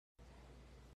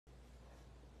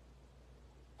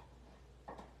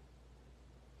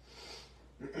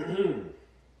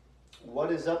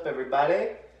What is up,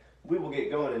 everybody? We will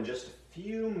get going in just a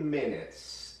few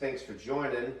minutes. Thanks for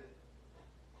joining.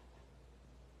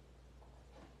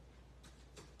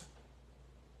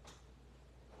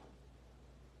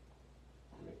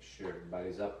 Make sure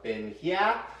everybody's up in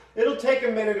here. It'll take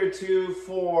a minute or two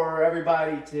for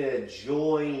everybody to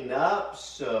join up,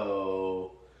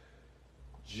 so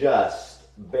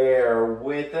just bear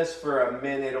with us for a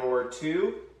minute or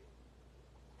two.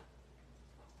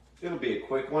 It'll be a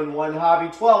quick one. One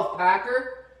hobby, 12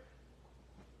 packer.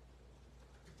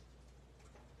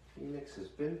 Phoenix has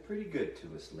been pretty good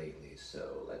to us lately,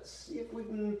 so let's see if we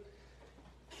can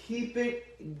keep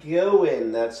it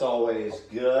going. That's always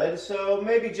good. So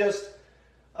maybe just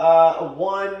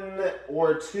 1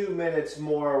 or 2 minutes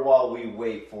more while we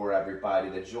wait for everybody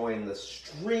to join the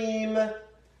stream.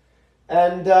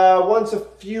 And once a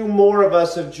few more of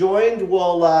us have joined,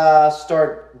 we'll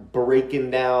start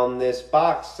breaking down this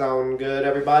box. Sound good,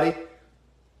 everybody?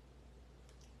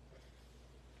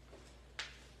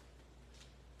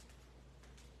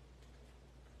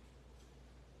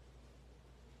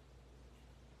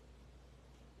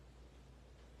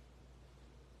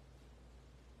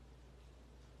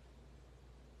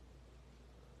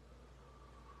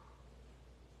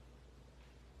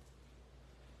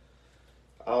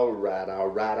 All right, all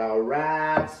right, all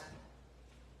right.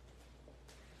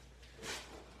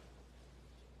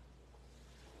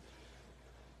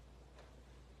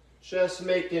 Just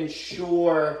making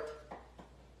sure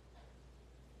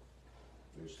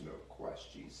there's no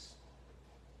questions.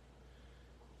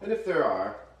 And if there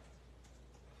are,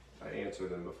 I answer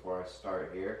them before I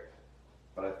start here.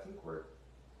 But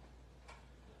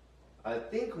I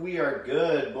think we are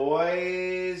good,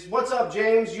 boys. What's up,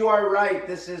 James? You are right.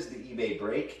 This is the eBay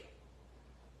break.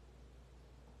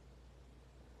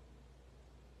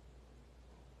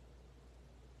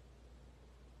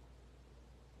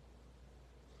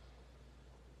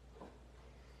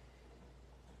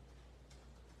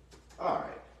 All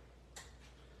right.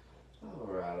 All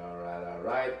right, all right, all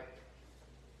right.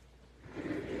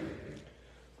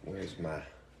 Where's my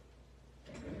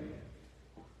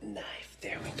knife?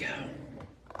 There we go.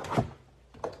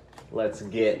 Let's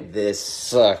get this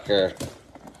sucker.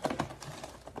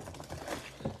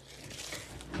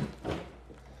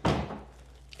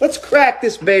 Let's crack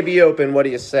this baby open. What do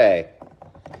you say?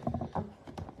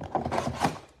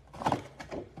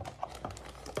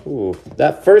 Ooh,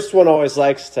 that first one always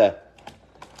likes to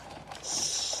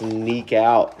sneak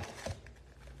out.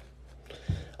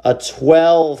 A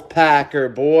 12 packer,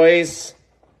 boys.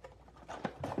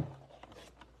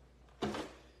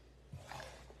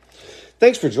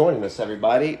 Thanks for joining us,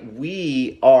 everybody.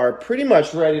 We are pretty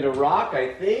much ready to rock,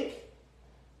 I think.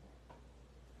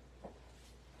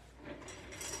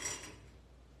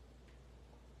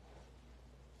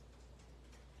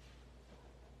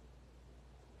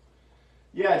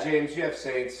 Yeah, James, you have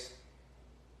Saints.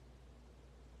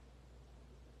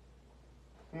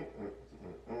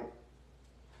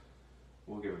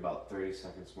 We'll give about 30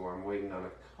 seconds more. I'm waiting on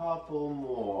a couple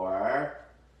more.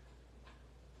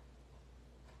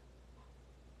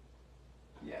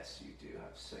 Yes, you do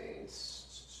have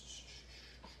Saints.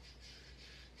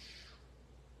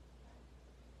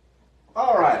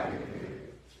 All right.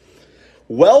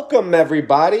 Welcome,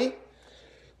 everybody.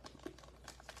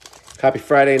 Happy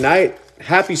Friday night.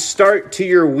 Happy start to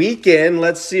your weekend.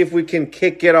 Let's see if we can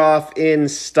kick it off in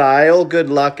style. Good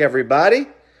luck, everybody.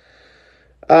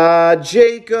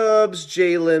 Jacobs,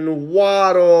 Jalen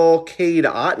Waddle, Cade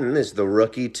Otton is the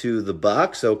rookie to the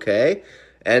Bucks. Okay.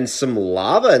 And some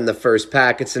lava in the first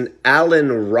pack. It's an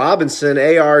Allen Robinson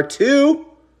AR2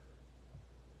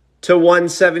 to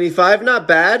 175. Not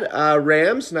bad.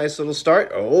 Rams, nice little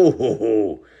start.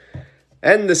 Oh,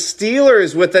 and the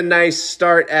Steelers with a nice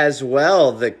start as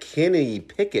well. The Kenny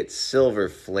Pickett Silver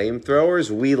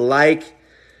Flamethrowers. We like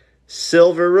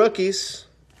silver rookies,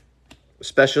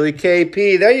 especially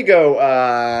KP. There you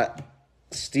go,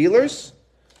 Steelers.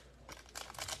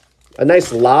 A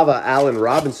nice lava Allen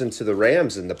Robinson to the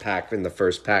Rams in the pack, in the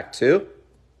first pack too.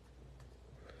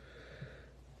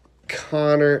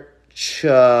 Connor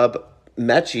Chubb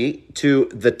Mechie to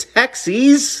the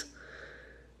Texies.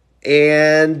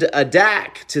 And a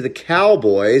Dak to the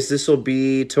Cowboys. This will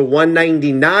be to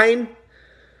 199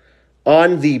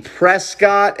 on the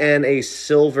Prescott, and a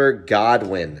silver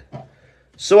Godwin.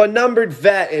 So a numbered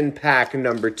vet in pack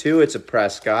number 2. It's a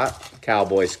Prescott.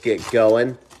 Cowboys get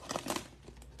going.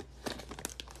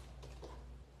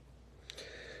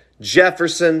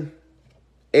 Jefferson,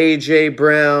 A.J.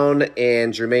 Brown,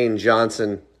 and Jermaine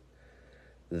Johnson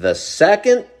the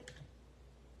second.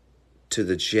 To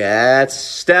the Jets.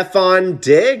 Stephon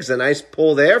Diggs, a nice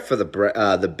pull there for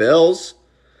the Bills.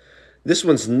 This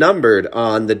one's numbered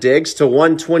on the digs to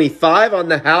 125 on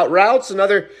the out routes.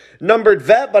 Another numbered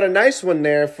vet, but a nice one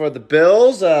there for the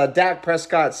Bills. Dak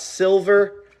Prescott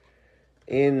silver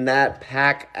in that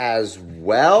pack as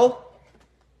well.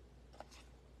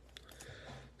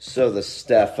 So the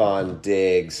Stefon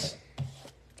Diggs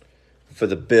for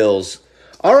the Bills.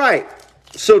 All right,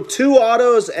 so 2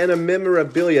 autos and a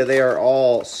memorabilia. They are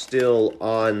all still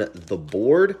on the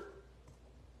board.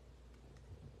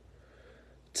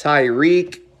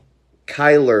 Tyreek,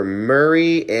 Kyler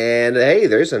Murray, and hey,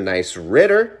 there's a nice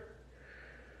Ritter.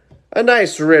 A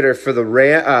nice Ritter for the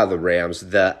Rams,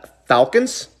 the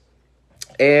Falcons,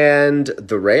 and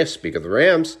the Rams. Speak of the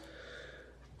Rams,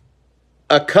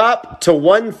 a cup to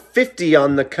 150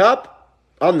 on the cup,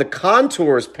 on the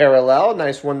contours parallel.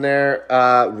 Nice one there.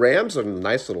 Rams, a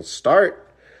nice little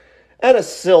start. And a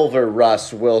silver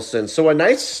Russ Wilson. So a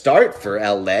nice start for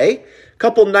LA.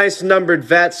 Couple nice numbered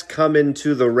vets come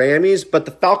into the Rammies, but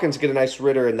the Falcons get a nice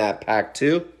Ritter in that pack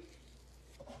too.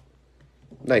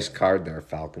 Nice card there,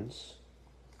 Falcons.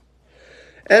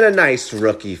 And a nice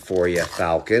rookie for you,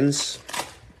 Falcons.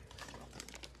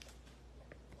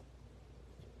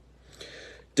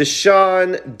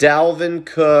 Deshaun, Dalvin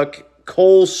Cook,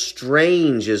 Cole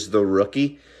Strange is the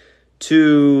rookie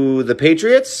to the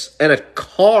Patriots, and a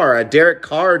Derek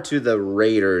Carr to the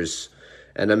Raiders,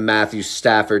 and a Matthew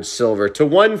Stafford silver to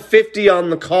 150 on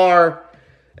the Carr,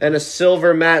 and a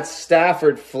silver Matt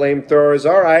Stafford flamethrowers.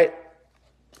 All right.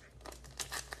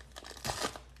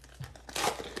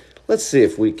 Let's see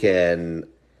if we can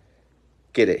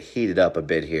get it heated up a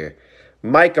bit here.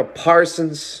 Micah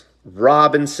Parsons,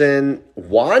 Robinson,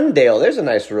 Wandale. There's a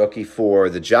nice rookie for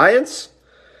the Giants.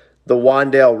 The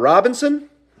Wandale Robinson.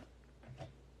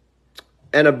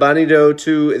 And a Bonito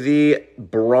to the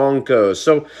Broncos.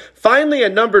 So finally a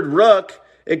numbered rook.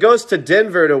 It goes to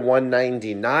Denver to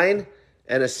 199.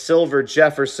 And a silver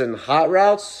Jefferson Hot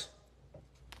Routes.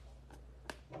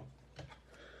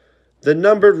 The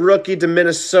numbered rookie to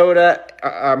Minnesota.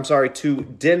 To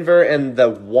Denver. And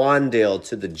the Wandale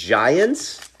to the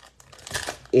Giants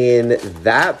in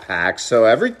that pack. So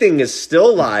everything is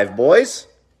still live, boys.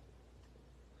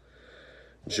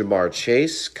 Jamar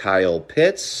Chase, Kyle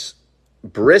Pitts,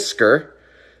 Brisker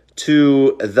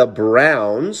to the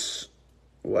Browns.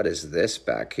 What is this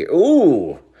back here?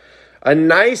 Ooh, a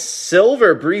nice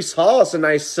silver Breece Hall. It's a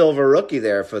nice silver rookie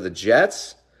there for the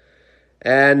Jets.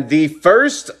 And the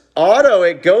first auto,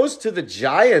 it goes to the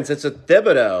Giants. It's a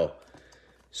Thibodeau.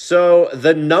 So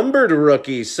the numbered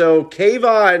rookie. So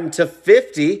Kayvon to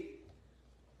 50.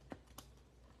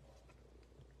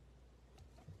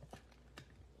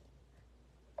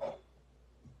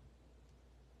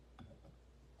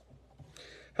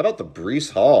 How about the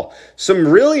Breece Hall? Some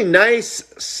really nice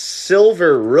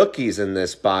silver rookies in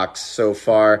this box so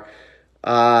far.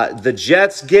 The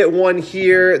Jets get one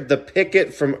here. The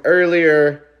Pickett from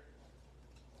earlier.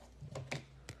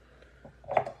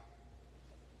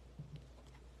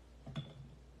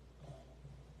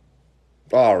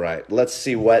 All right, let's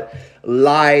see what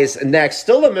lies next.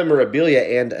 Still a memorabilia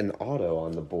and an auto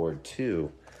on the board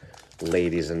too,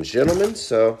 ladies and gentlemen.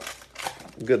 So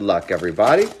good luck,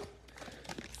 everybody.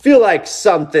 Feel like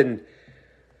something's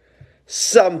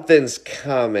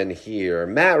coming here.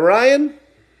 Matt Ryan,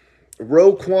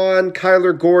 Roquan,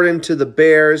 Kyler Gordon to the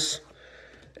Bears,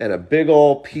 and a big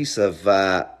old piece of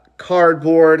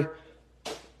cardboard,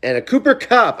 and a Cooper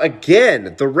Kupp.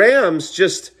 Again, the Rams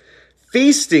just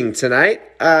feasting tonight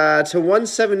to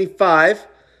 175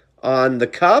 on the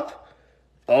Kupp.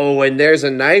 Oh, and there's a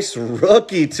nice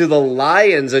rookie to the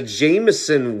Lions, a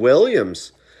Jameson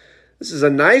Williams. This is a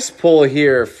nice pull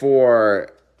here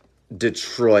for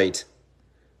Detroit.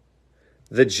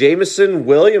 The Jameson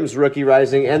Williams rookie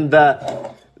rising, and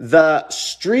the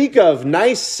streak of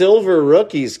nice silver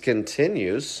rookies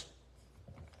continues.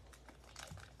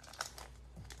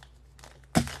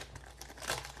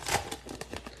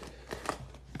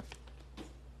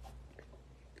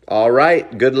 All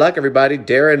right, good luck, everybody.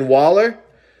 Darren Waller,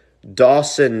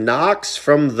 Dawson Knox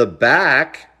from the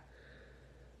back.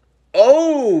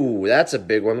 Oh, that's a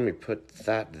big one. Let me put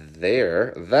that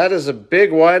there. That is a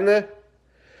big one. The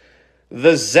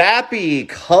Zappy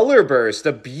Color Burst,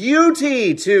 a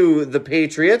beauty to the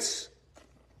Patriots.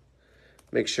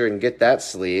 Make sure and get that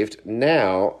sleeved.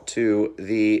 Now to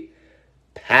the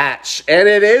patch. And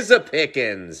it is a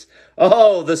Pickens.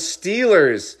 Oh, the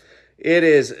Steelers. It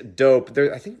is dope.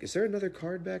 I think, is there another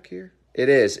card back here? It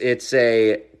is. It's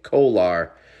a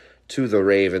Kolar to the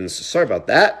Ravens. Sorry about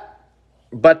that.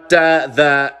 But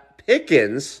the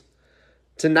Pickens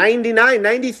to 99,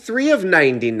 93 of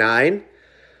 99.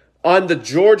 On the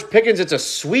George Pickens, it's a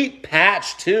sweet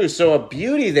patch, too. So a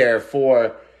beauty there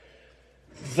for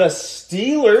the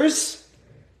Steelers.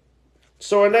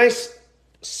 So a nice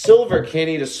silver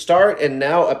Kenny to start, and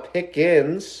now a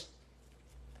Pickens.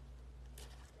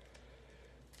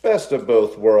 Best of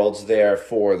both worlds there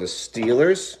for the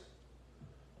Steelers.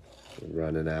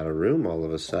 Running out of room all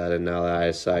of a sudden. Now I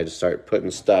decide to start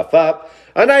putting stuff up.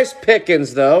 A nice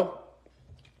Pickens, though.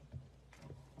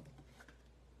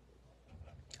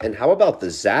 And how about the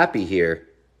Zappy here?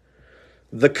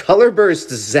 The Color Burst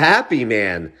Zappy,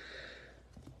 man.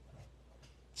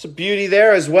 It's a beauty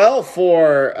there as well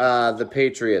for the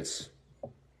Patriots.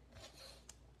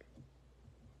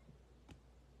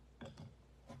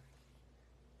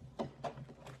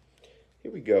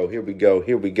 Here we go, here we go,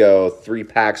 here we go. 3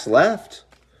 packs left.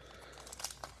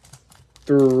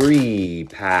 3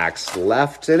 packs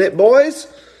left in it,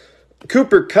 boys.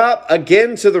 Cooper Kupp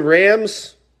again to the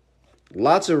Rams.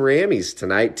 Lots of Rammies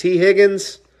tonight. T.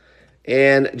 Higgins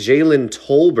and Jalen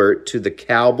Tolbert to the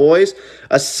Cowboys.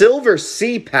 A silver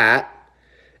C-Pat.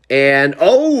 And,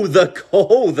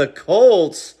 the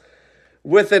Colts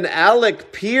with an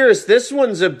Alec Pierce. This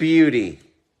one's a beauty.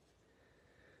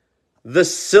 The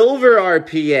silver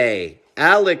RPA.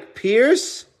 Alec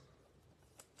Pierce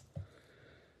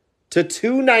to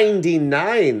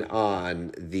 $2.99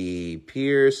 on the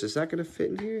Pierce. Is that going to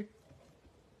fit in here?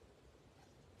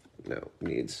 No,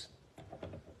 needs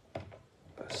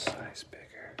a size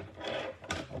bigger.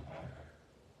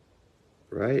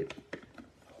 Right?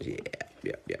 Yeah,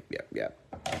 yep.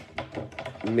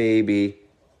 Maybe.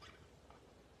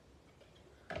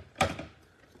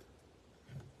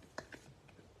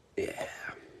 Yeah.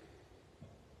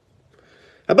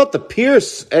 How about the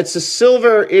Pierce? It's a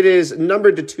silver. It is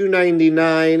numbered to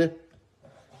 $2.99.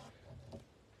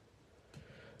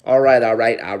 All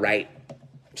right.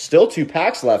 Still 2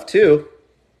 packs left, too.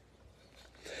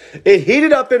 It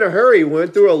heated up in a hurry.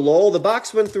 Went through a lull. The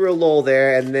box went through a lull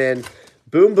there. And then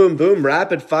boom, boom, boom.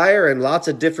 Rapid fire and lots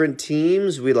of different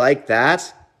teams. We like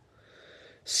that.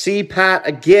 C-Pat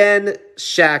again.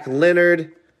 Shaq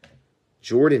Leonard.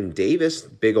 Jordan Davis.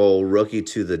 Big old rookie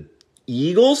to the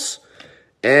Eagles.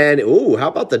 And, how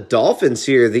about the Dolphins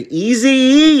here? The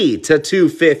Easy to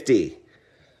 $250.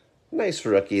 Nice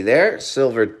rookie there.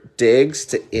 Silver Diggs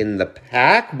to in the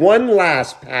pack. One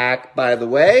last pack, by the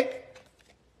way.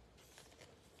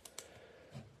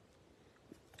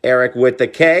 Eric with the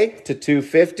K to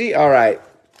 $250. All right.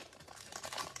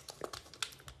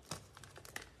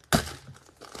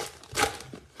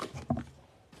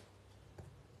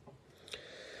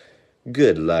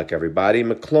 Good luck, everybody.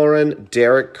 McLaurin,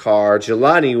 Derek Carr,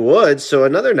 Jelani Woods. So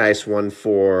another nice one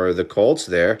for the Colts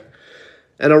there.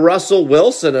 And a Russell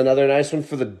Wilson, another nice one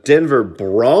for the Denver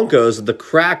Broncos. The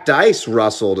cracked ice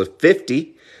Russell to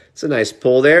 50. It's a nice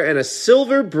pull there. And a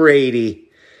silver Brady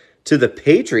to the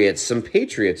Patriots. Some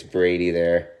Patriots Brady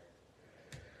there.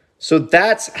 So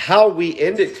that's how we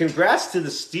end it. Congrats to the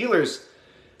Steelers,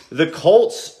 the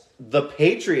Colts, the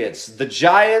Patriots, the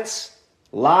Giants,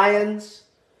 Lions.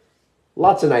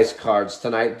 Lots of nice cards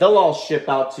tonight. They'll all ship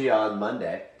out to you on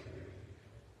Monday.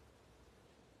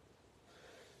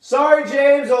 Sorry,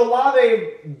 James. Olave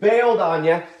bailed on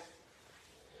you.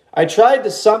 I tried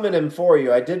to summon him for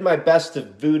you. I did my best to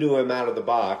voodoo him out of the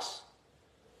box.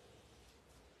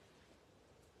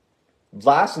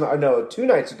 2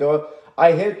 nights ago,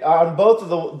 I hit on both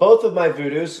of my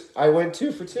voodoos. I went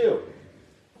 2 for 2.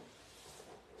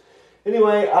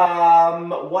 Anyway,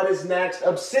 what is next?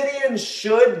 Obsidian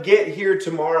should get here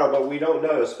tomorrow, but we don't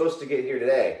know. It's supposed to get here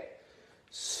today.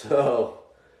 So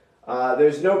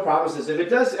there's no promises. If it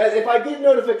does, if I get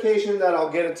notification that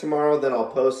I'll get it tomorrow, then I'll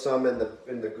post some in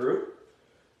the group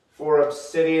for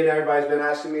Obsidian. Everybody's been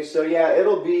asking me, so yeah,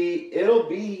 it'll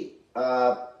be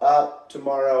up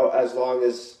tomorrow as long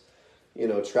as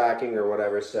tracking or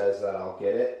whatever says that I'll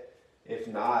get it. If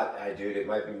not, it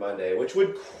might be Monday, which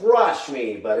would crush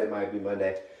me, but it might be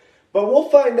Monday. But we'll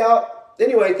find out.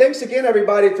 Anyway, thanks again,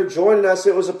 everybody, for joining us.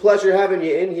 It was a pleasure having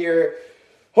you in here.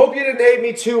 Hope you didn't hate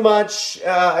me too much,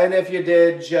 and if you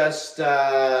did, just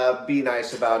be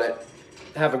nice about it.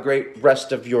 Have a great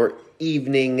rest of your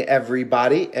evening,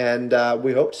 everybody, and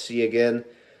we hope to see you again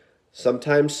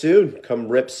sometime soon. Come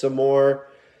rip some more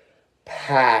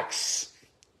packs.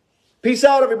 Peace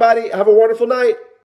out, everybody. Have a wonderful night.